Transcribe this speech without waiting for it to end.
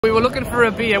We were looking for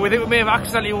a beer. We think we may have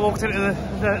accidentally walked into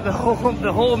the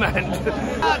home end. Good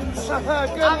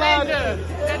lad.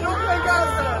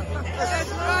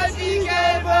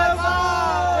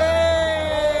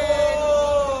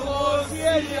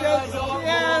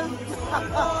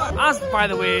 As, by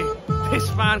the way,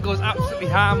 this man goes absolutely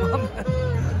ham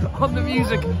on the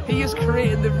music. He is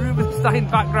creating the Rubinstein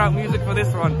background music for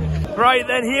this one. Right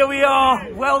then, here we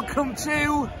are. Welcome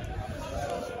to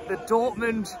the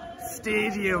Dortmund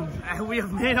Stadium. We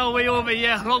have made our way over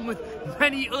here along with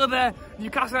many other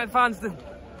Newcastle United fans. The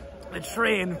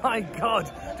train, my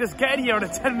God, just getting here on a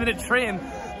 10-minute train.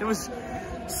 There was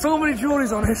so many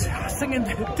Geordies on it, singing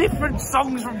different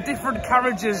songs from different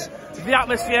carriages. The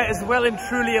atmosphere is well and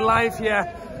truly alive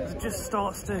here. It just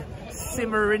starts to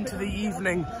simmer into the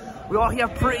evening. We are here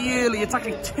pretty early. It's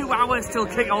actually 2 hours till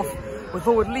kick-off. We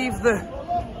thought we'd leave the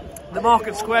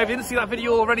Market Square. If you didn't see that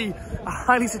video already, I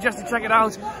highly suggest you check it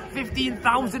out.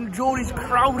 15,000 Geordies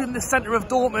crowding the centre of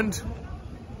Dortmund.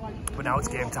 But now it's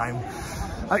game time. I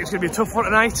think it's going to be a tough one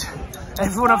tonight.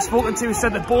 Everyone I've spoken to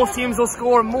said that both teams will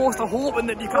score, and most are hoping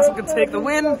that Newcastle can take the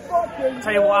win.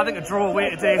 Tell you what, I think a draw away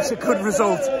today is a good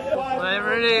result.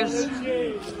 There it is.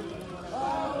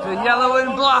 The yellow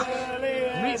and black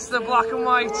meets the black and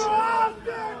white.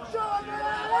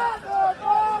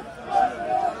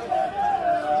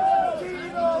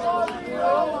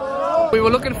 We were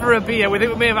looking for a beer. We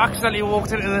think we may have accidentally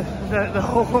walked into the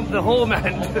home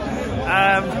end.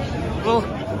 Well,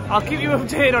 I'll keep you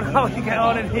updated on how we get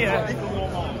on in here.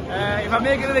 If I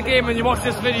make it to the game and you watch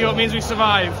this video, it means we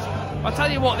survived. I'll tell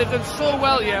you what, they've done so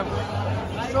well here.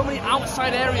 So many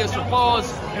outside areas for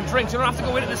bars and drinks. You don't have to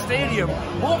go into the stadium.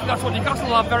 Hopefully that's what Newcastle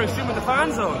will have very soon with the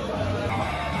fan zone.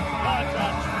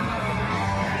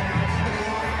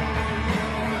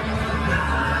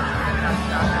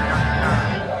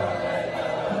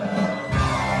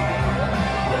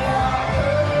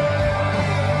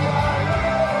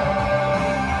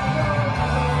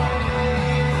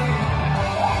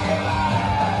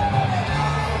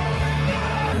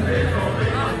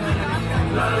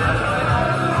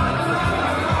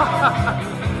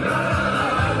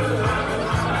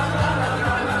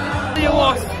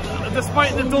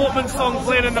 Despite the Dortmund song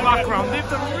playing in the background, they've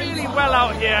done really well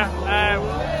out here.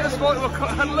 Just spoke to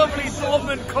a lovely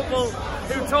Dortmund couple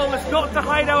who told us not to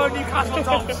hide our Newcastle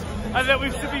tops and that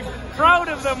we should be proud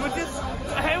of them, which is,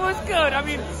 it was good. I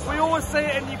mean, we always say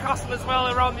it in Newcastle as well,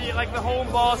 around the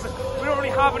home bars. We don't really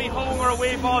have any home or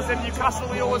away bars in Newcastle.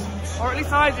 We always, or at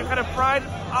least I do, kind of pride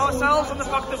ourselves on the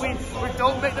fact that we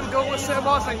don't make them go to a certain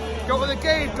bar. Like, go to the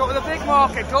gate, go to the big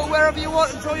market, go wherever you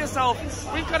want, enjoy yourself.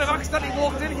 We've kind of accidentally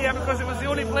walked in here because it was the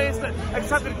only place that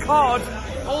accepted cards.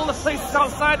 All the places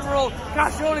outside were all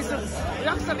cash only, so we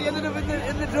accidentally ended up in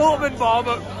the Dortmund bar.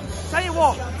 But tell you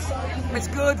what, it's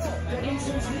good,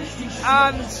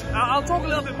 and I'll talk a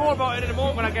little bit more about it in a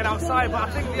moment when I get outside. But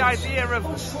I think the idea of,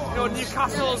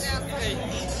 Newcastle's,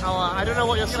 I don't know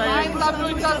what you're saying.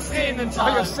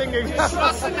 Oh, you're singing. Good lad.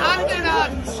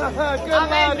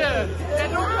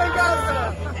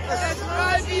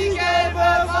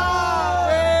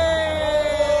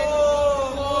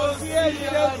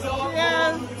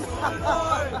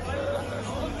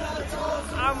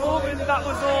 I'm hoping that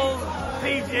was all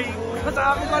PG, because I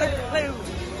haven't got a clue.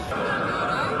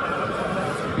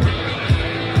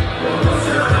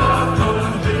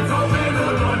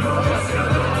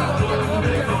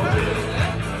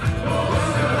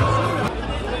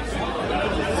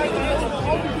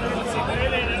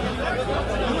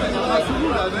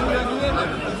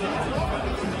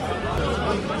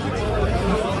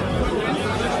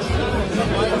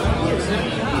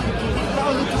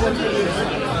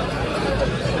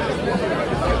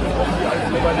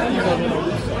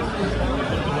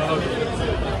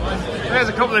 There's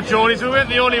a couple of Geordies. We weren't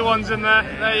the only ones in there.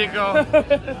 There you go.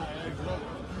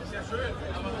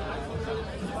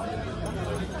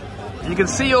 You can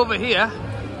see over here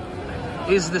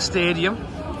is the stadium,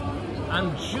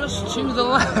 and just to the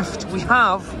left we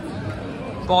have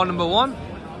bar number 1,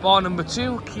 bar number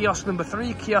 2, kiosk number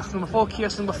 3, kiosk number 4,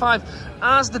 kiosk number 5.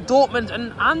 As the Dortmund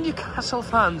and Newcastle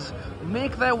fans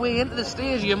make their way into the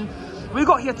stadium, we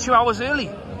got here 2 hours early,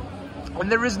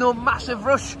 and there is no massive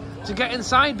rush to get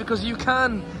inside because you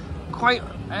can quite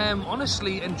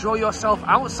honestly enjoy yourself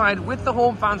outside with the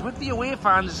home fans, with the away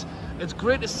fans. It's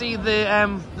great to see the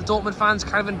Dortmund fans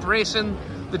kind of embracing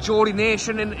the Geordie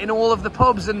nation in all of the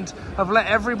pubs and have let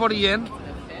everybody in,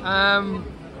 and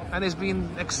it's been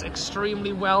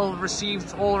extremely well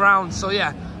received all around. So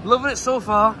yeah, loving it so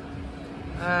far.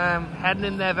 Heading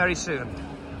in there very soon.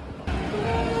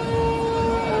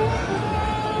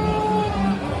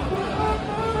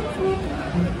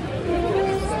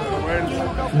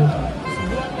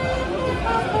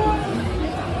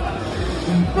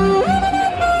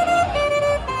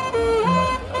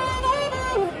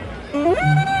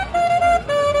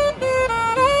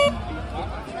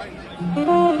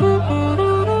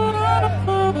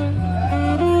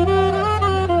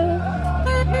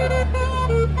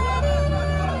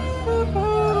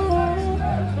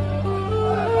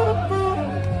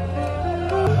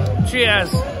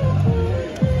 Cheers.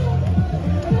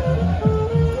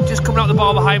 Just coming out the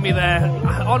bar behind me there.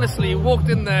 Honestly, walked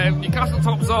in there, Newcastle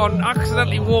tops on,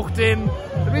 accidentally walked in.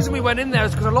 The reason we went in there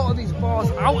is because a lot of these bars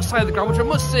outside the ground, which I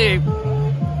must say,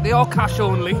 they are cash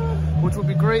only, which would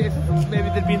be great if maybe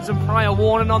there'd been some prior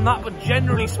warning on that, but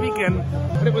generally speaking,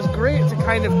 but it was great to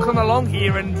kind of come along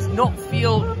here and not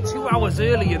feel 2 hours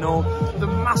early, you know, the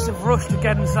massive rush to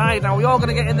get inside. Now we are going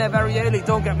to get in there very early,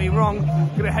 don't get me wrong,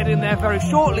 going to head in there very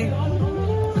shortly.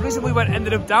 The reason we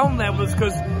ended up down there was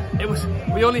because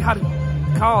we only had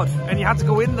card, and you had to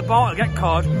go in the bar to get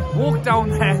card, walk down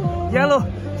there,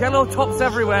 yellow tops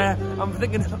everywhere. I'm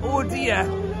thinking, oh dear.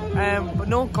 But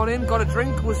no, got in, got a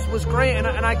drink, was great, and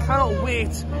I cannot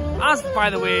wait. As, by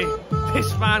the way,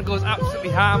 this man goes absolutely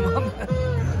ham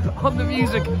on the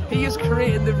music. He is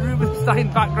creating the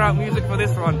Rubinstein background music for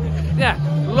this one. Yeah,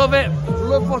 love it.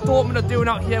 Love what Dortmund are doing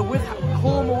out here with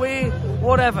home, away,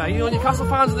 whatever. You know, Newcastle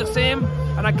fans are the same,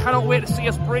 and I cannot wait to see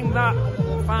us bring that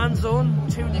fan zone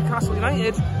to Newcastle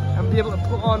United and be able to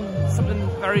put on something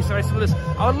very, very similar to this.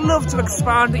 I would love to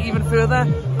expand it even further,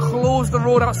 close the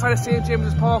road outside of St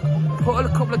James's Park, put a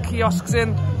couple of kiosks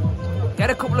in,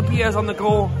 get a couple of beers on the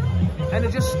go, and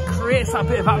it just creates that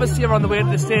bit of atmosphere on the way to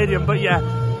the stadium. But yeah,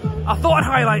 I thought I'd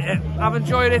highlight it. I've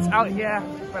enjoyed it out here,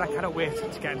 but I cannot wait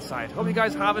to get inside. Hope you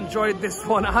guys have enjoyed this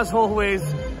one, as always.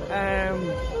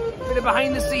 Bit of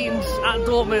behind the scenes at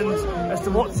Dortmund as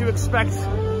to what to expect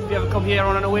if you ever come here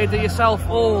on an away day yourself,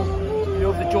 or you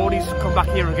know, if the Geordies come back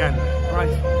here again. Right,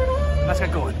 let's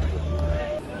get going.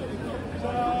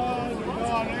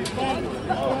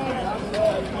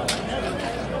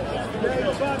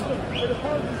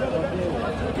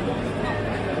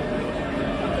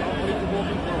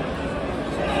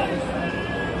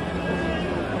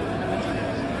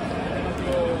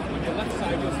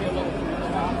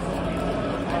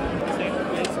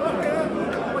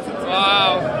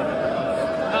 Wow.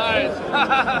 Nice.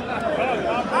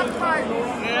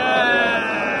 Yeah.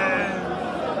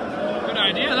 Good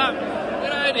idea, that.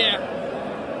 Good idea.